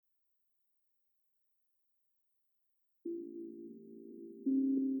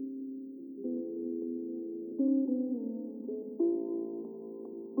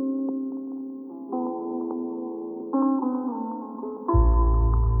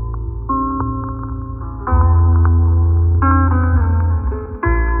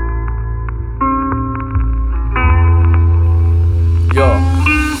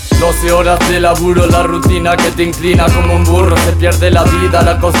12 horas de laburo, la rutina que te inclina como un burro. Se pierde la vida,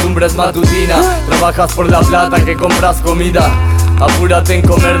 la costumbre es matutina. Trabajas por la plata que compras comida, apúrate en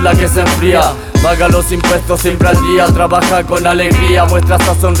comerla que se enfría. Paga los impuestos siempre al día, trabaja con alegría, muestra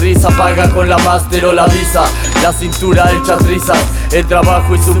esa sonrisa, paga con la máster o la visa. La cintura hecha trizas, el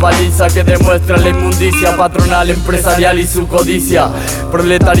trabajo y su paliza que demuestra la inmundicia patronal, empresarial y su codicia.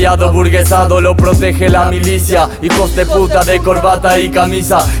 Proletariado burguesado lo protege la milicia, hijos de puta de corbata y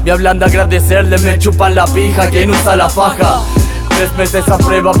camisa. Me hablan de agradecerles, me chupan la pija, ¿quién usa la faja? 3 meses a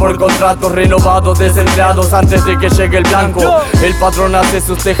prueba por contratos renovados, desempleados antes de que llegue el blanco. El patrón hace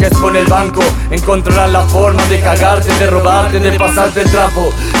sus tejes con el banco, encontrarán la forma de cagarte, de robarte, de pasarte el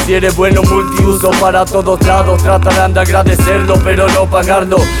trapo. Si eres bueno multiuso para todos lados, tratarán de agradecerlo pero no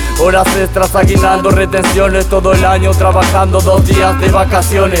pagarlo. Horas extras, aguinaldo, retenciones, todo el año trabajando, 2 días de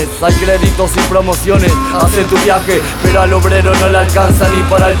vacaciones. Hay créditos y promociones, hace tu viaje, pero al obrero no le alcanza ni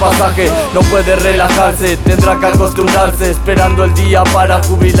para el pasaje. No puede relajarse, tendrá que acostumbrarse, esperando el día para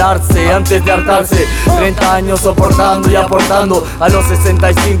jubilarse antes de hartarse. 30 años soportando y aportando, a los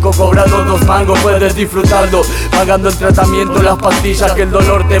 65 cobrando 2 mangos puedes disfrutarlo. Pagando el tratamiento, las pastillas que el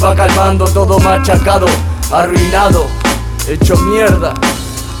dolor te va calmando. Todo machacado, arruinado, hecho mierda.